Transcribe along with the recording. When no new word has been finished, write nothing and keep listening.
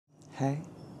Hey,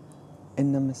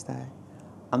 and namaste.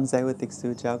 I'm Zay with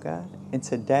Xude Yoga, and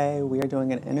today we are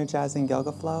doing an energizing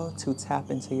yoga flow to tap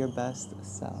into your best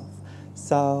self.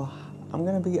 So, I'm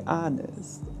gonna be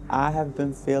honest. I have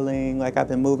been feeling like I've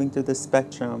been moving through the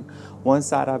spectrum. One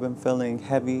side, I've been feeling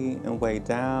heavy and weighed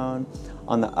down.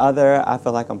 On the other, I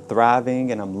feel like I'm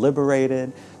thriving and I'm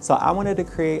liberated. So, I wanted to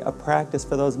create a practice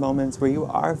for those moments where you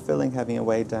are feeling heavy and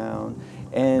weighed down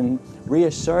and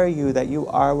reassure you that you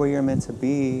are where you're meant to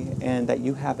be and that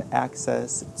you have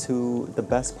access to the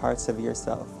best parts of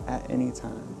yourself at any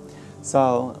time.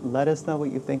 So let us know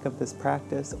what you think of this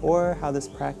practice or how this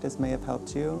practice may have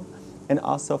helped you. And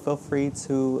also feel free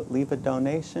to leave a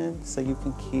donation so you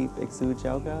can keep Xude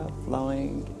Yoga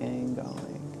flowing and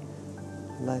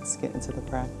going. Let's get into the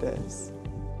practice.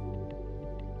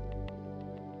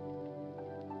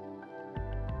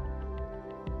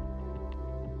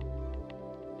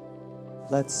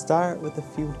 Let's start with a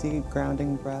few deep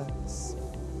grounding breaths.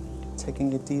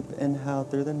 Taking a deep inhale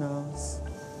through the nose.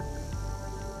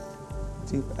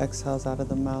 Deep exhales out of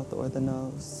the mouth or the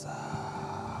nose.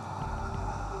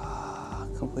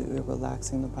 Completely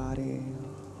relaxing the body.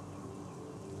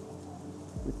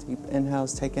 With deep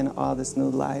inhales, take in all this new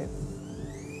life.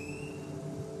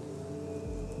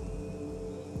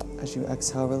 As you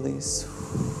exhale, release.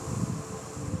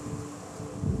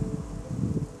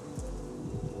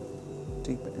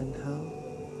 Deep inhale.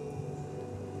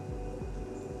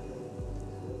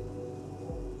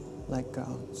 Let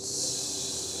go.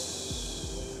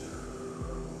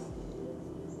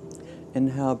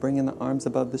 Inhale, bringing the arms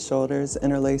above the shoulders,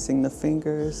 interlacing the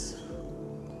fingers.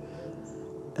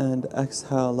 And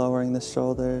exhale, lowering the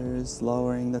shoulders,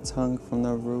 lowering the tongue from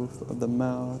the roof of the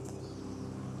mouth.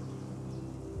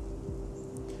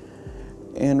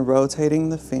 And rotating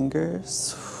the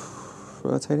fingers,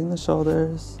 rotating the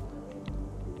shoulders,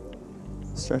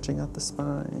 stretching out the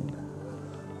spine.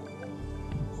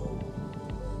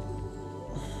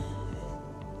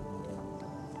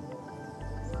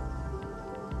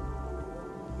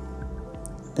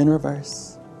 In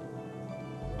reverse.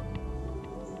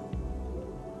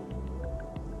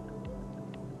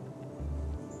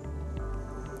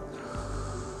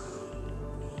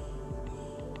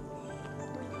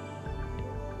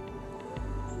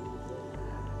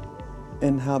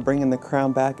 Inhale, bringing the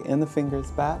crown back and the fingers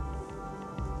back.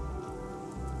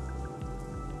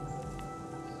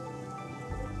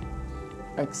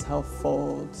 Exhale,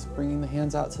 fold, bringing the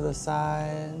hands out to the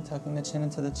side, tucking the chin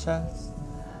into the chest.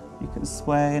 You can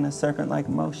sway in a serpent-like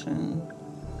motion.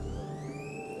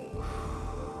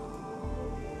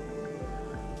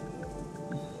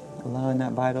 Allowing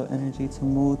that vital energy to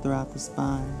move throughout the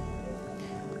spine,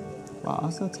 while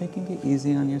also taking it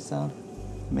easy on yourself,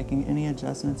 making any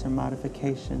adjustments or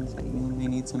modifications that you may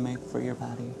need to make for your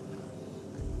body.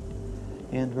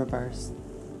 And reverse.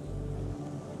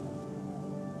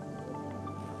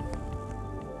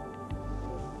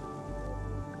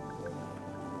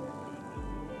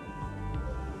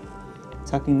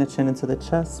 Tucking the chin into the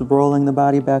chest, rolling the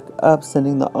body back up,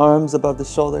 sending the arms above the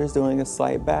shoulders, doing a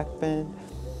slight back bend.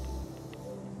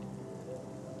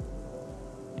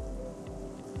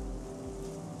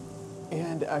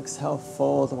 And exhale,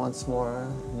 fold once more,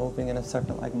 moving in a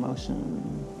serpent-like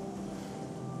motion.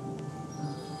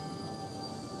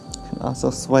 You can also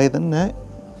sway the neck.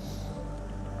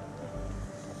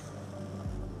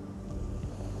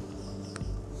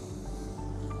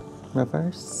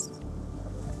 Reverse.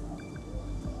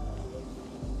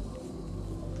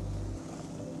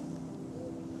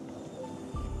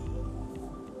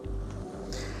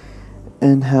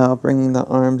 Inhale, bringing the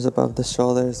arms above the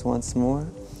shoulders once more.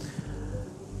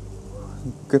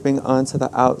 Gripping onto the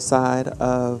outside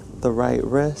of the right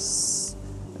wrist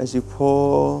as you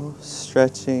pull,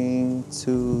 stretching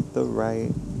to the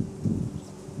right,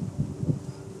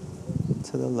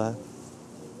 to the left.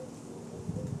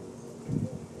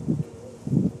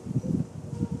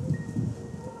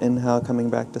 Inhale,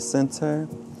 coming back to center,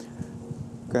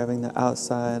 grabbing the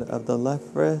outside of the left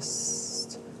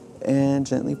wrist and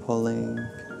gently pulling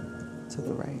to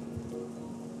the right.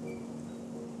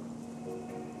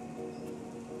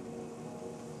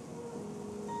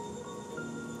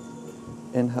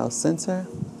 Inhale, center,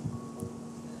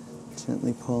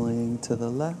 gently pulling to the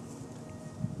left.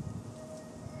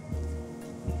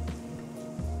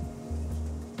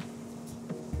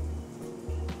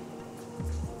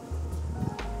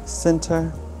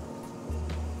 Center,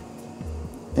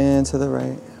 and to the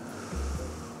right.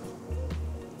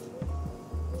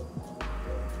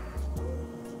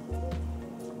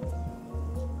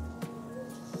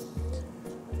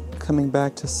 Coming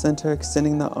back to center,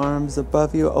 extending the arms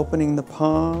above you, opening the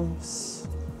palms.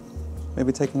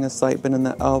 Maybe taking a slight bend in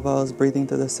the elbows, breathing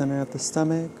through the center of the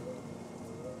stomach.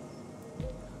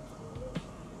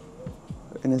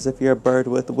 And as if you're a bird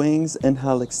with wings,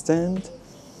 inhale, extend.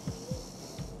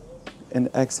 And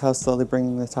exhale, slowly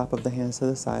bringing the top of the hands to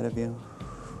the side of you.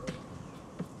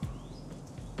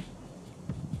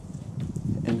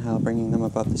 Inhale, bringing them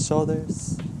above the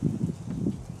shoulders.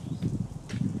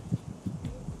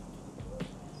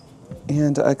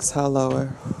 And exhale,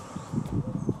 lower.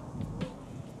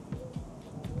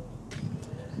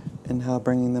 Inhale,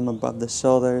 bringing them above the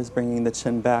shoulders, bringing the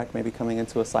chin back, maybe coming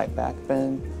into a slight back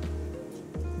bend.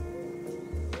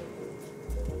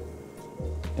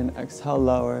 And exhale,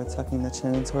 lower, tucking the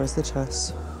chin in towards the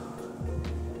chest.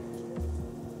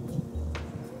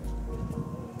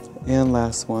 And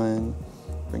last one,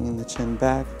 bringing the chin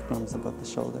back, arms above the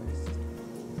shoulders.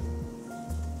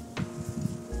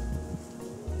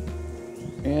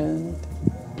 And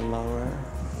lower.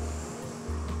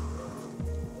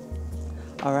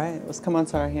 All right, let's come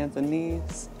onto our hands and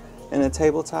knees in a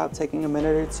tabletop, taking a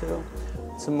minute or two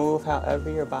to move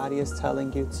however your body is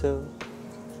telling you to.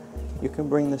 You can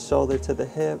bring the shoulder to the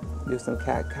hip, do some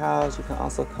cat-cows. You can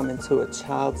also come into a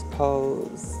child's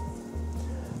pose.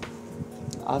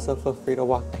 Also feel free to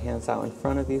walk the hands out in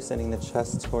front of you, sending the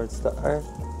chest towards the earth.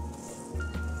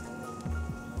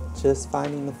 Just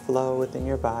finding the flow within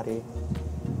your body.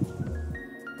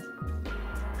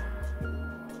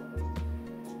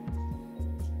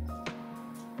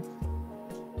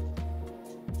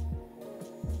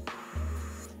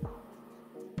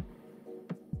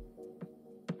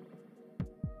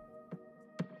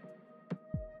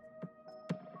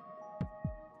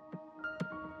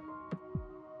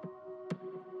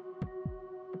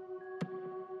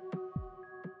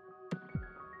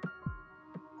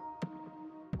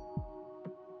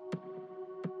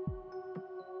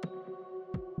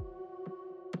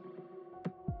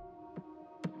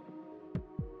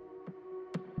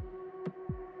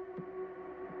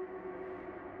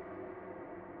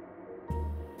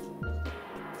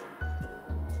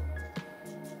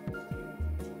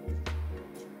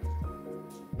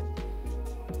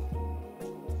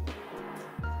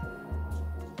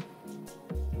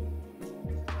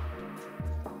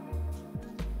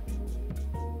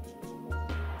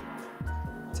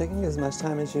 Taking as much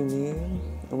time as you need,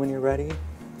 and when you're ready,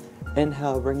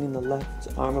 inhale, bringing the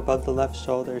left arm above the left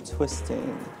shoulder,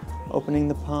 twisting, opening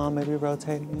the palm, maybe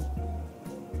rotating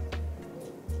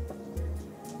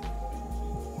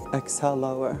it. Exhale,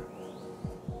 lower.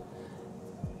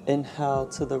 Inhale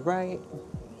to the right,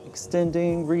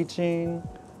 extending, reaching,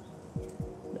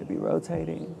 maybe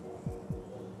rotating.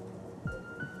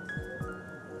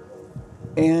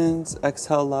 And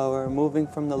exhale, lower, moving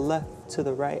from the left to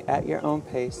the right at your own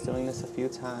pace, doing this a few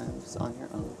times on your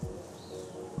own.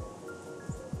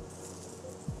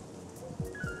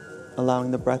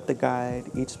 Allowing the breath to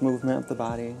guide each movement of the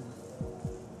body.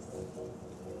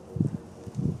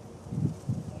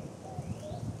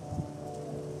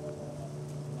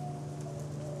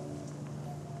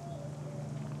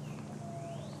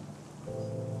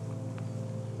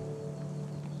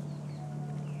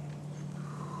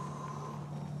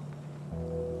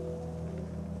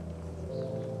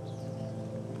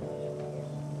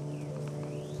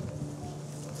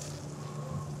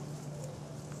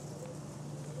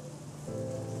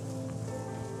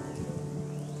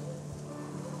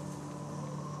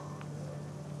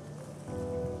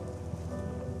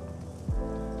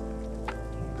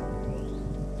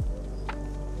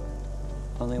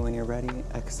 Only when you're ready,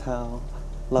 exhale,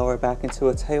 lower back into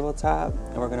a tabletop,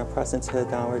 and we're gonna press into a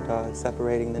downward dog,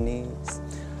 separating the knees.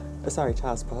 Sorry,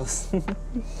 child's pose.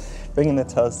 Bringing the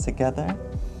toes together.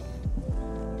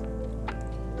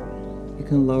 You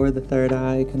can lower the third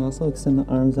eye. You can also extend the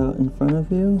arms out in front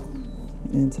of you,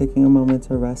 and taking a moment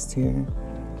to rest here.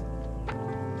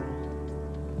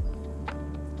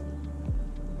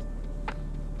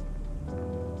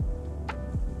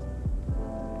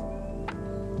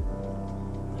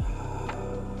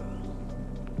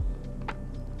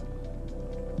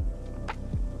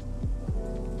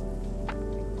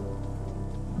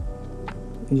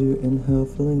 As you inhale,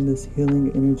 feeling this healing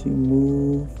energy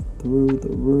move through the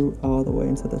root all the way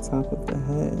into the top of the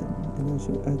head. And as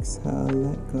you exhale,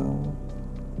 let go.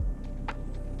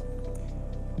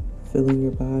 Filling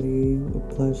your body with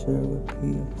pleasure, with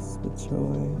peace, with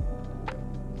joy,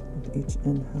 with each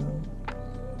inhale.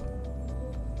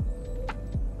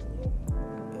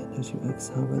 And as you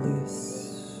exhale, release.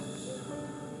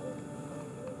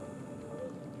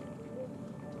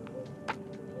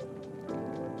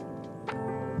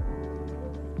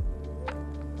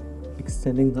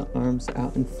 Extending the arms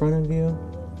out in front of you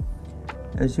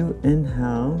As you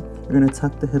inhale, you're going to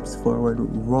tuck the hips forward,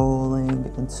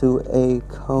 rolling into a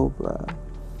cobra.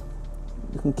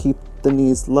 You can keep the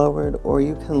knees lowered, or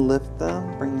you can lift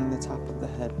them, bringing the top of the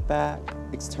head back,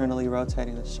 externally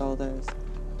rotating the shoulders.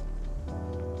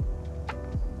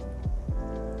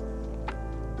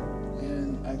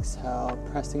 And exhale,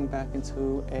 pressing back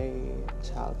into a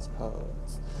child's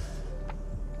pose.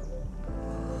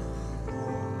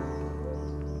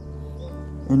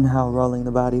 Inhale, rolling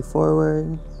the body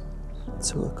forward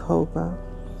to a cobra.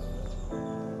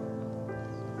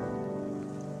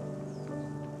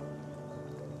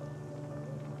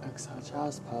 Exhale,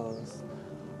 child's pose.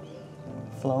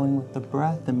 Flowing with the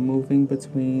breath and moving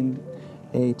between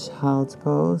a child's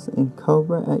pose and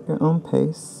cobra at your own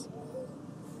pace.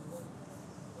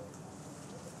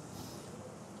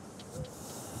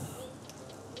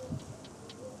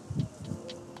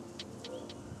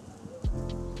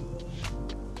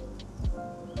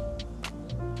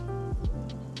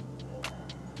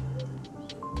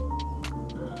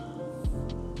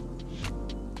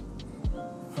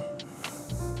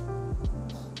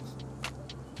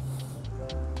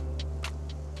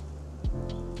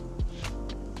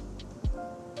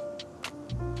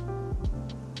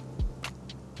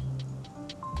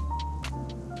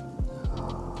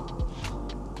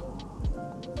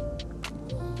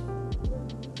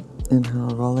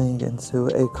 Inhale, rolling into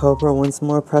a cobra once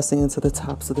more, pressing into the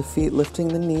tops of the feet, lifting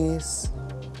the knees,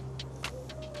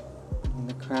 bringing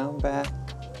the crown back,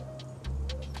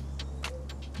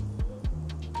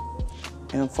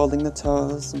 and folding the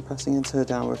toes and pressing into a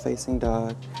downward facing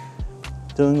dog.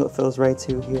 Doing what feels right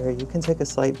to you here. You can take a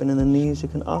slight bend in the knees. You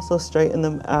can also straighten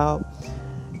them out,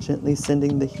 gently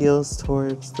sending the heels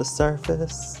towards the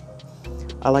surface.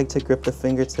 I like to grip the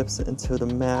fingertips into the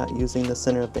mat using the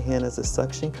center of the hand as a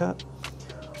suction cup,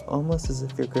 almost as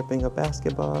if you're gripping a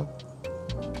basketball.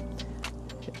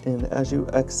 And as you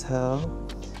exhale,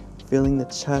 feeling the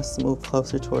chest move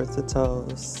closer towards the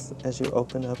toes as you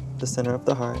open up the center of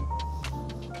the heart.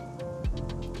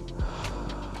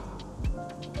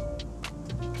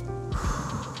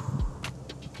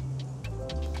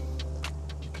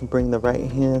 Bring the right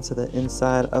hand to the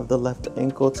inside of the left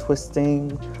ankle,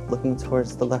 twisting, looking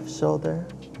towards the left shoulder.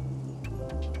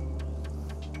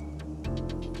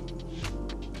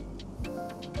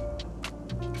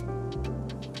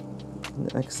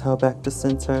 And exhale back to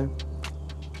center.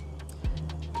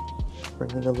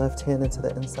 Bringing the left hand into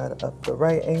the inside of the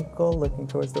right ankle, looking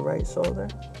towards the right shoulder.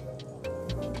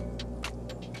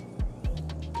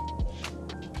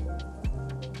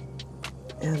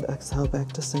 And exhale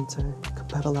back to center. You can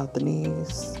pedal out the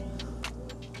knees.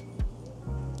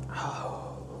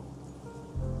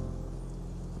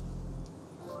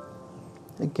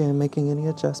 Again, making any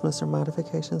adjustments or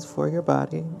modifications for your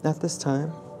body at this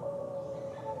time.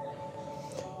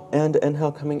 And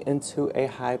inhale, coming into a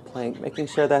high plank, making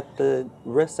sure that the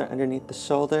wrists are underneath the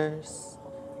shoulders.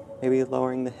 Maybe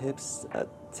lowering the hips a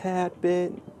tad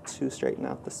bit to straighten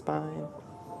out the spine.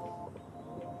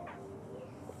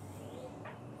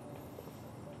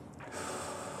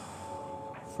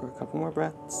 For a couple more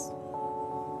breaths.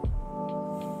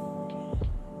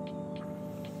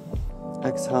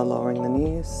 Exhale, lowering the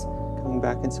knees, coming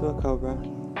back into a cobra.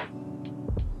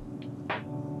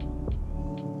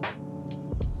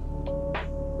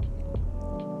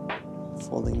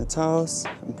 Folding the toes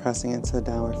and pressing into a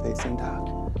downward facing dog.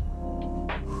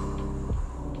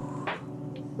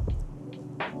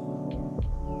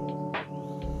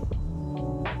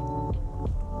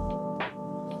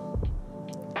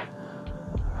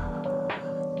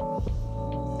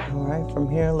 All right, from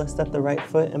here, let's step the right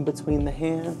foot in between the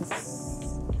hands,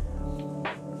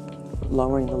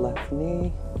 lowering the left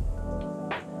knee.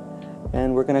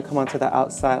 And we're gonna come onto the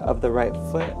outside of the right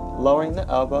foot, lowering the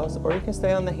elbows, or you can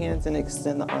stay on the hands and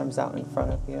extend the arms out in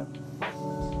front of you.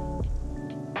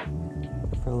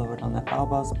 If you're lowered on the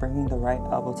elbows, bringing the right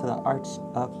elbow to the arch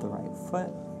of the right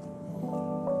foot.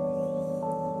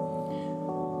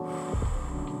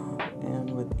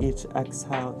 And with each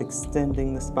exhale,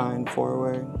 extending the spine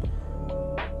forward.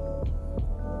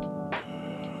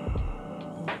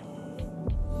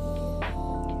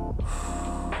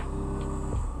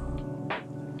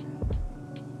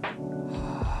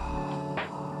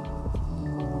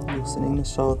 Loosening the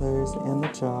shoulders and the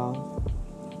jaw.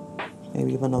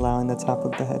 Maybe even allowing the top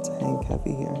of the head to hang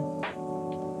heavy here.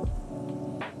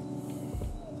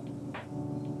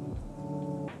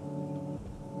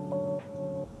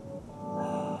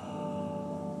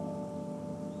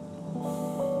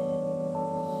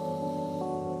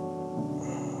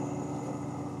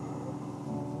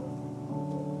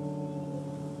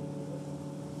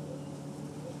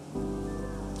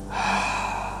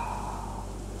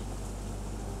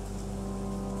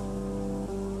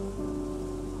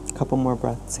 couple more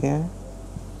breaths here.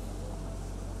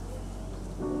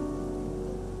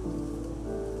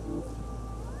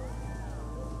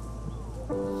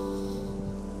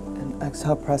 And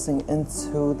exhale, pressing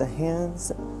into the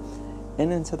hands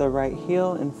and into the right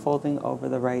heel and folding over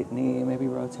the right knee, maybe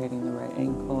rotating the right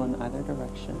ankle in either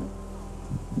direction.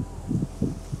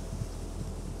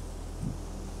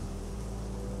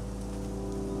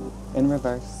 In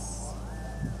reverse.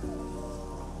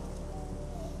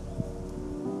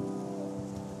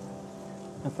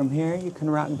 And from here, you can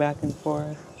rock back and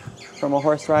forth from a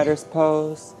horse rider's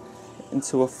pose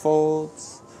into a fold,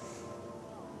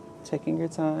 taking your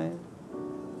time,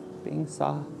 being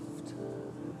soft.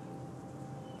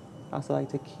 I also like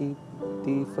to keep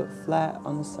the foot flat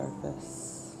on the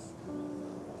surface.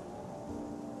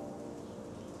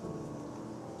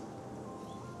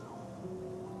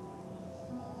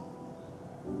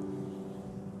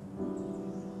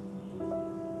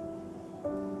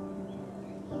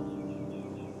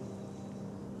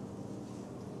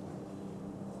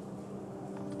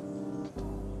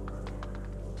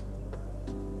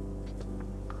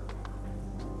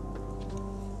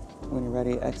 When you're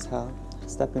ready, exhale,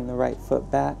 stepping the right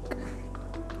foot back,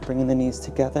 bringing the knees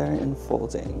together and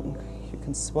folding. You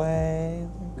can sway,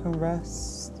 you can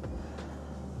rest.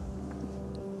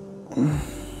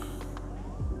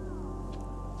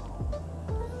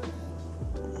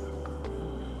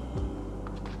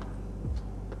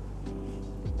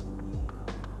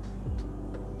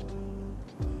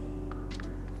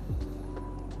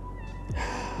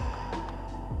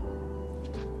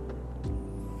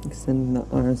 Extending the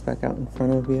arms back out in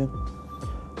front of you.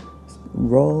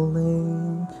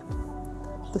 Rolling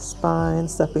the spine,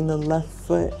 stepping the left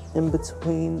foot in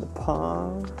between the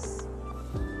palms.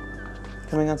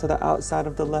 Coming onto the outside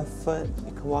of the left foot,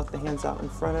 you can walk the hands out in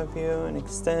front of you and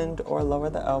extend or lower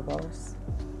the elbows.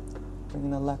 Bringing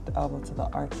the left elbow to the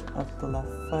arch of the left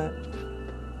foot.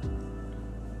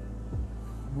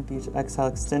 With each exhale,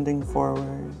 extending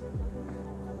forward,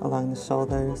 allowing the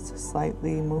shoulders to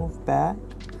slightly move back.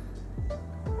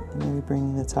 And maybe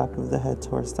bringing the top of the head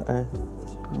towards the earth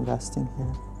and resting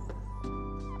here.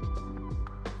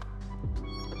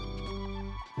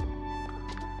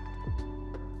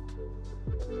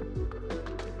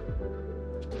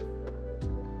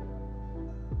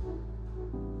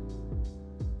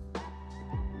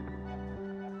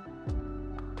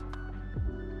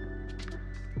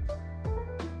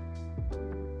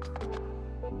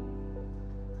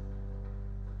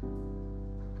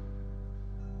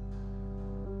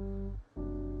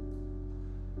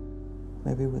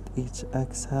 Maybe with each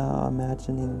exhale,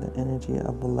 imagining the energy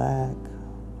of lack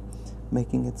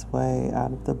making its way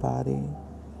out of the body.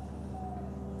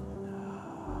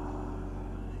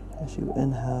 As you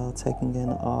inhale, taking in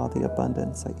all the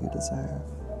abundance that you deserve.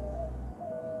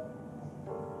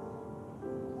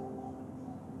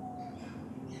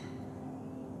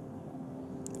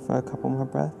 For a couple more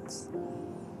breaths.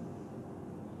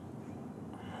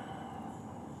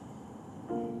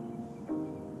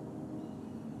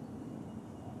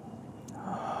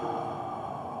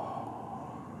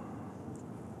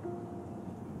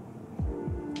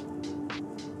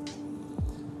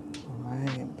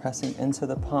 Pressing into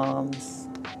the palms,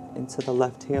 into the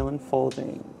left heel and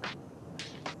folding.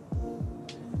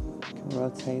 You can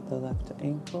rotate the left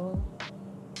ankle.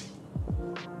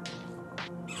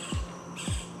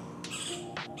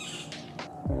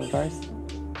 Reverse.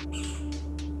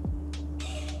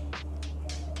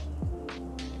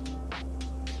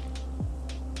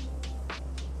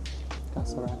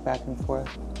 Also rock back and forth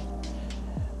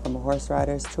from a horse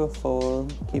riders to a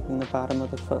fold, keeping the bottom of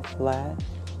the foot flat.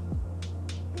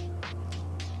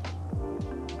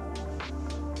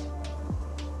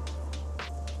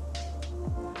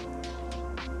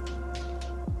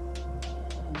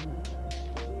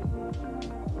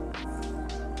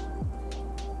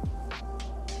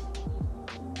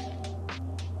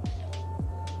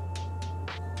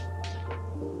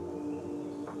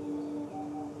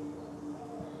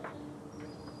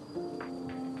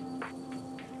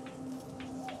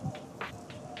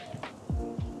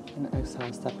 And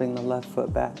exhale, stepping the left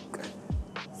foot back,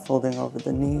 folding over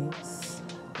the knees,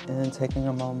 and taking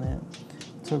a moment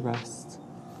to rest.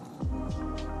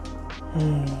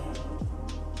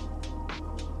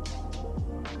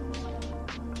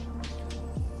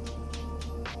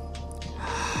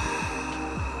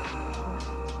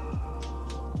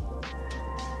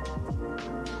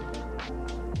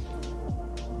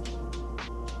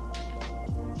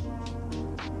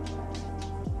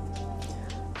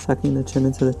 Tucking the chin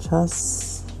into the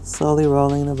chest, slowly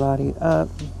rolling the body up,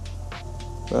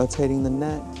 rotating the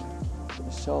neck,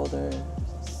 the shoulders,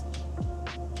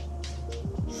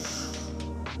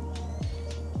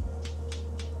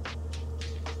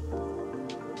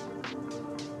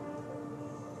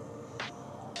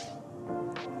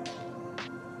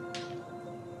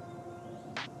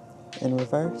 in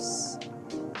reverse.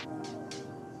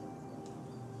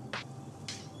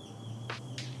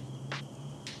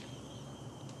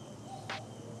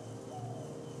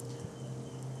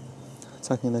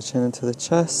 Tucking the chin into the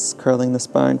chest, curling the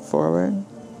spine forward.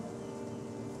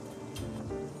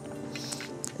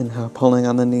 Inhale, pulling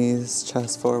on the knees,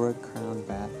 chest forward, crown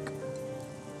back.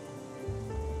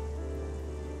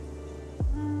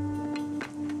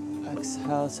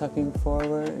 Exhale, tucking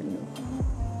forward.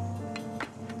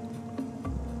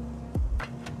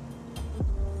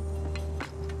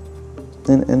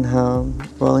 Then inhale,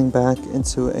 rolling back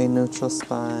into a neutral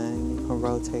spine. You can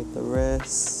rotate the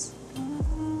wrists.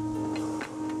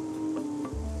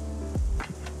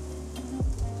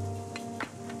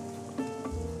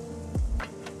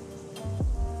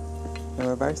 And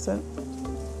reverse it.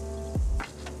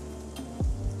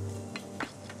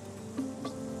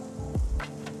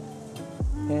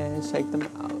 And shake them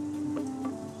out.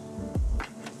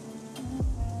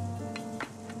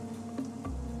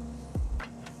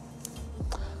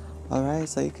 All right,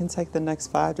 so you can take the next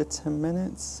 5 to 10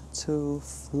 minutes to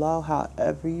flow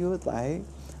however you would like.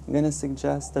 I'm gonna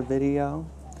suggest a video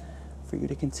for you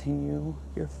to continue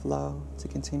your flow, to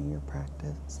continue your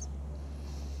practice.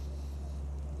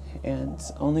 And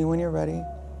only when you're ready,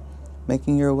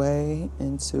 making your way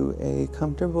into a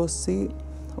comfortable seat,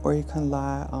 or you can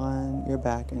lie on your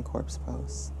back in corpse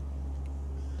pose.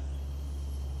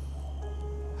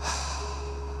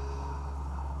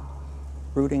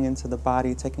 Rooting into the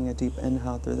body, taking a deep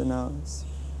inhale through the nose.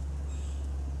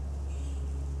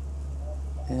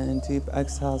 And deep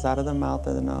exhales out of the mouth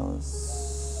or the nose.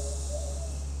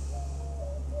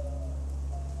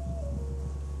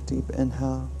 Deep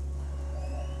inhale.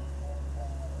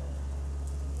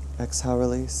 Exhale,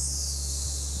 release.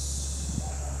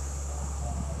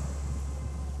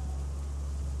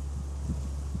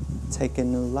 Take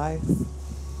in new life.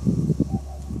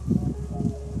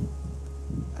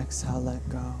 Exhale, let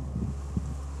go.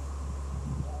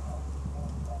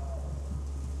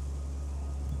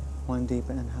 One deep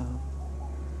inhale.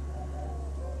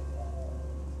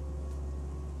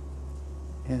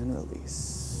 And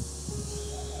release.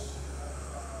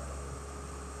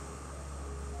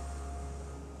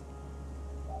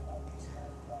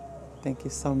 Thank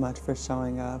you so much for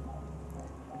showing up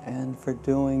and for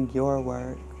doing your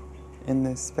work in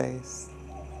this space.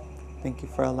 Thank you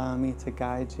for allowing me to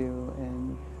guide you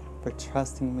and for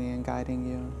trusting me and guiding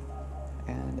you.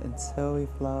 And until we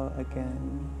flow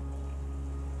again,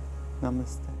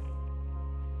 namaste.